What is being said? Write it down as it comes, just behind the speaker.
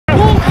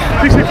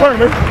Please be firm,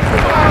 man.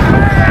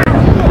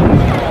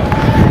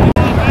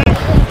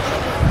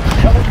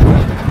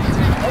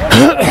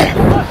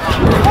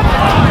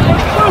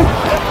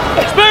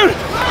 Spoon!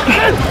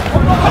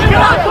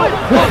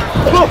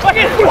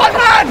 One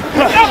man!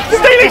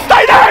 Steely,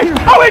 stay there!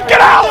 Owen,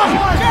 get out!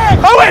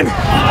 Owen!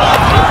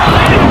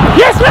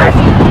 Yes, left!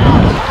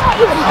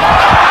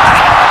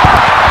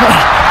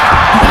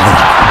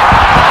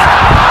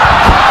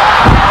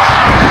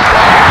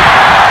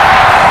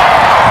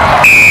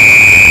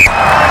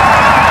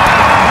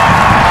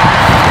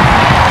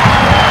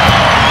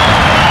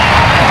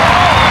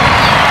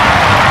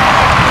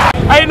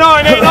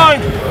 8-9!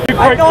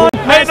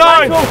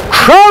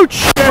 Crouch!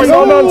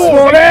 Come on,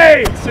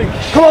 Smalley!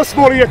 Come on,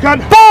 Smalley, you can!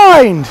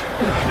 Bind!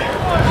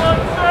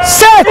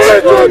 Set!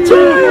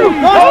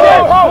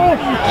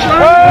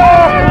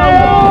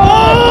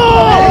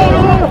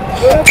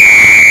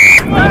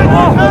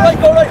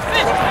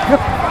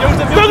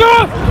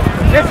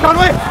 Yes,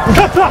 Conway!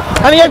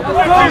 And again!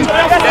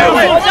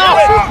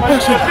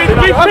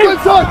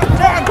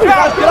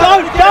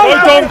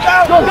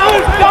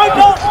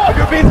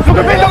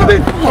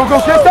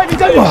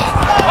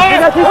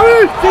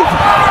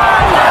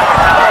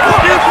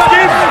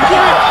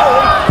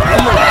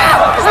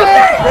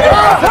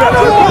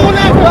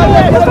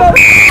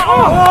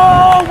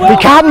 We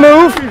can't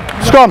move.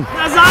 Scrum.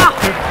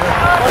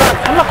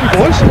 Unlucky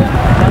boys.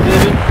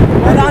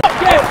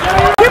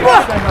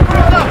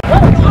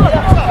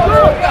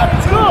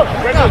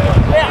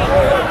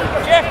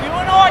 Jeff, you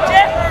want to know,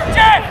 Jeff?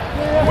 Jeff!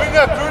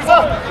 Winger,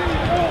 cruiser!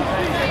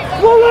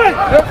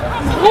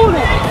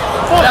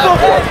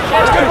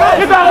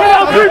 Get down,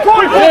 3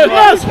 points!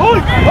 Yes!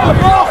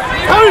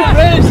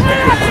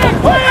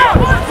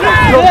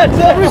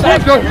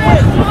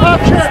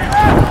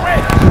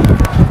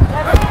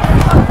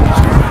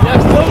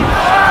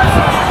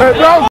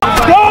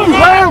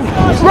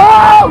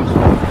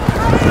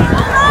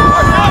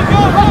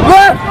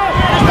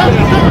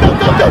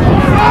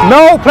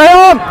 No, play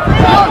on!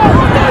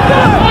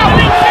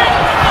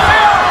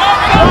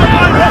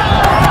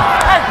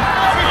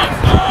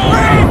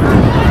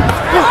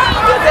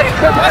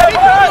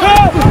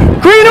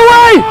 Green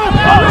away!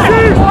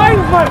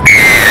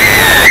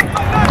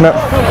 No.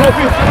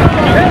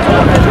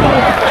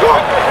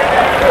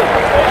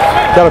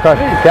 Yellow card,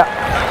 yeah.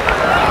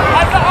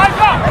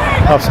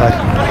 Offside.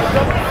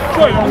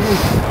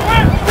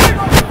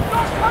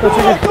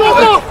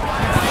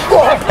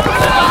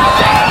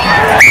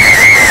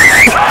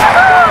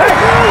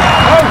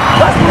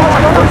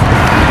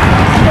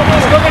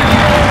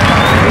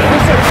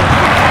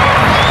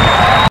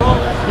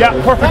 Yeah,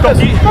 perfect.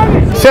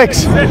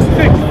 6.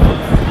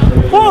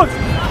 Forward!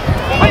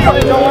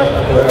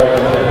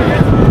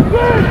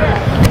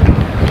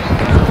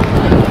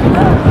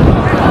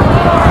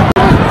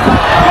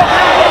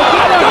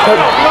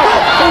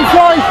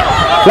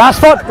 Last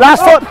foot,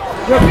 last foot.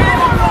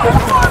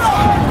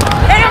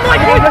 Hey, I'm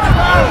like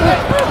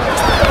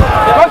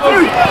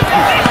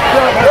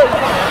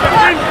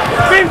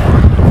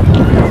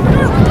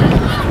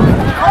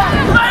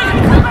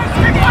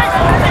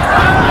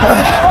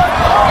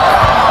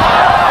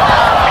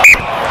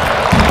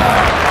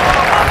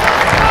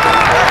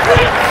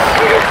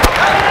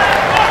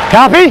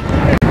Happy?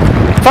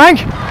 Frank?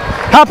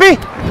 Happy?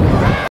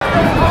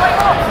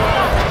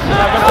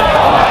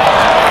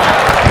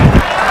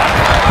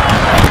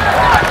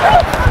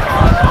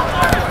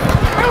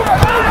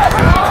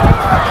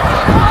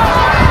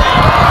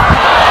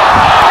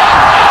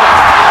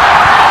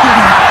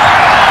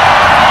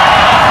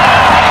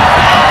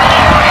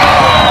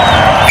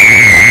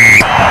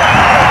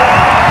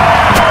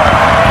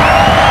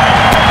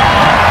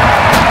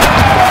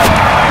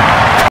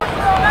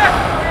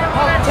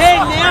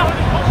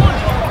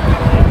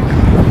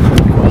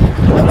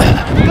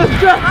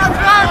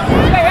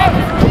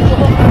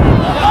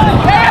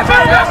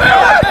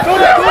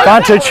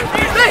 Advantage.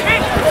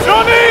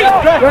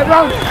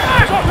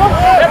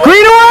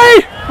 Green away!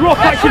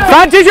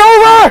 Advantage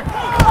over!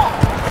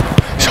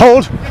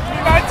 Hold.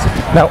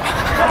 No.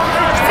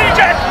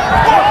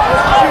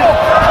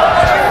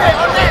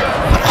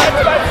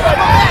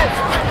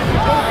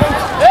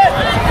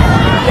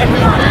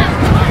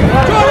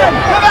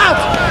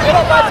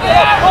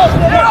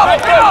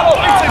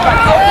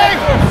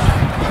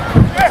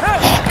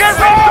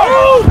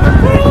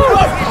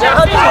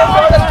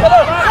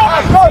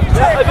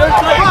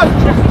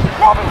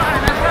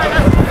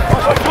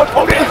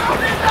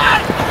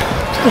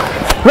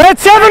 Red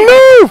 7,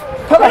 move!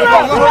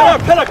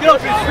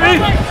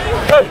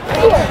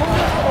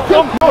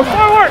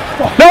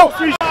 No!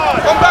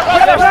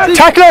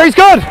 Tackler, he's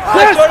good!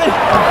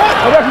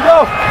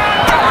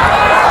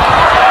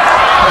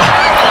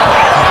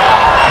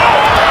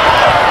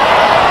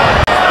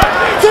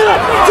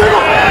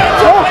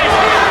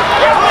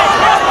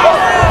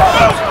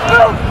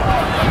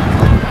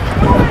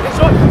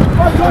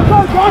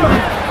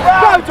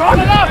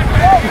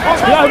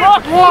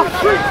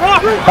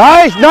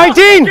 Nice,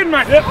 19!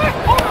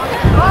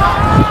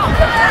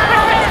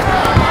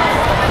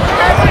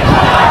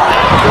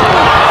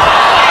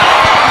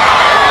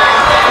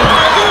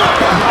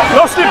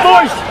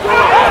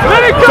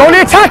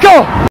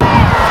 tackle!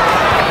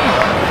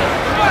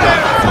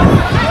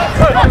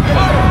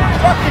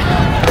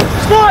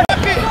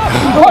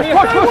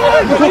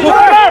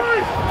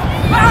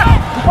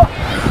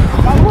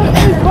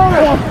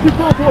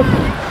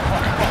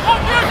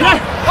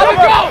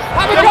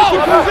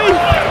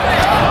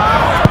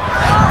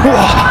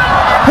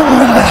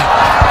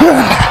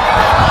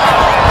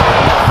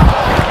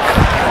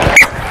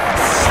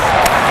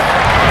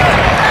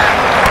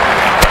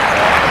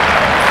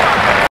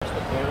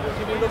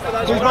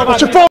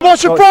 Watch your front,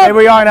 watch your front! Here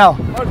we are now.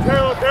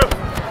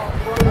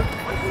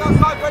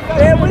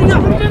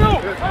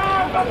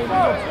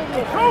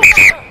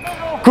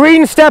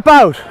 Green, step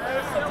out.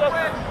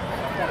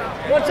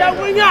 Watch out,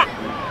 winger!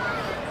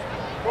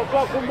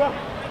 Come back.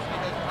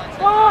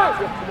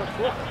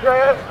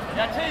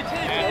 Yeah, T.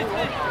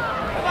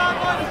 Come on,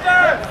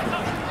 Munster!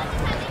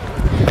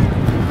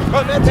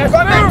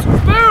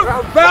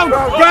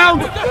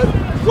 Round!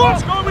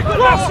 Cross, go, we got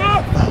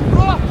that,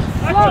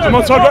 Come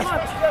on, Tiger.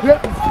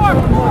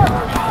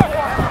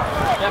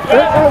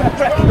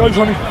 Go,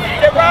 Johnny.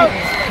 Get round!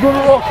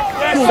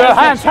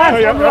 Hands.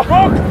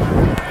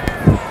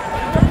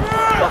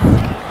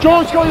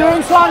 George, got your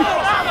inside.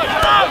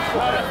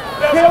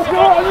 Get up,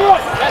 on the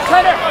right.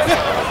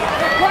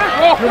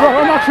 You're right,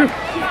 I'm action.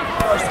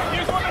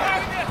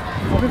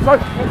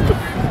 Inside.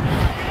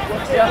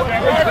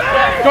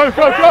 Go.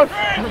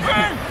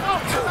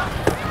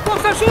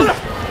 Cross that shoulder!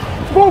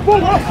 Ball.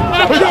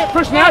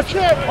 Push now.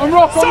 On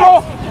rock. Go.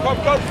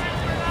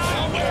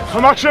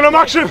 I'm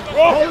action.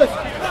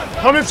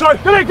 Come inside.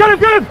 Get him.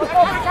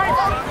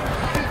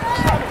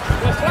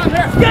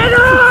 Get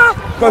up!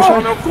 Go,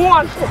 Sean. Go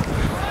on!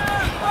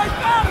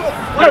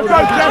 Go.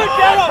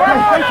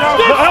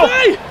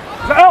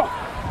 Get out.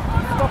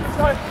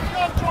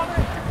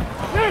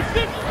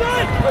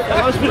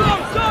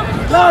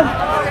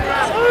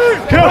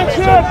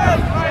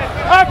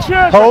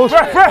 Action. Hold. I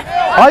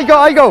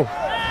go.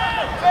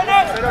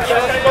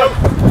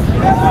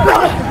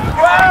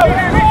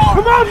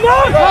 Come on,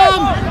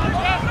 man!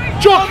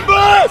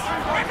 Jumpers!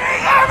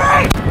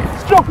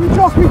 Jockey!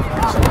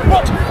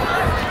 What?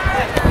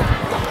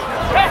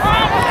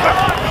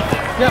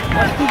 Yep,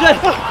 good.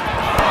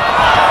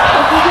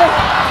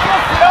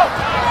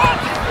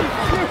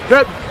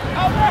 Good.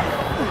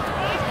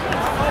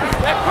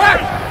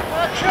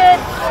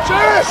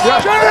 Cheers!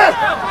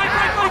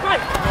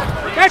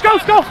 Okay, go!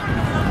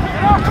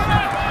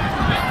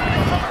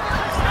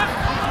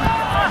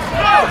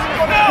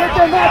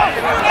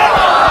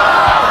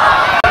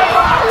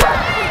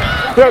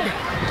 Good.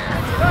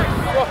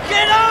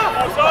 Get up!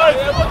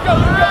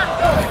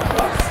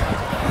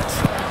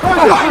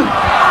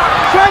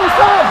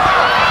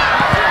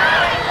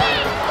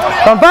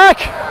 Come back.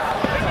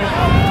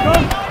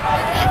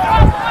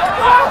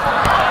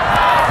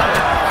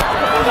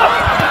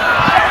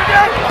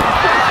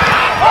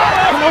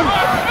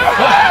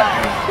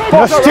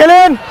 You're still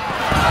in.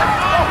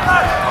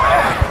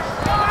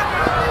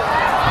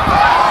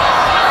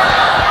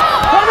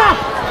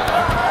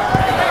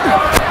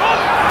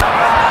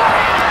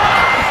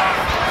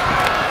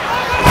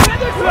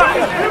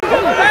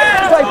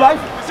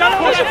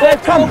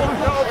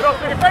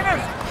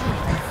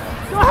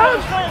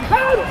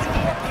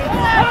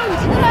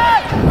 Hands!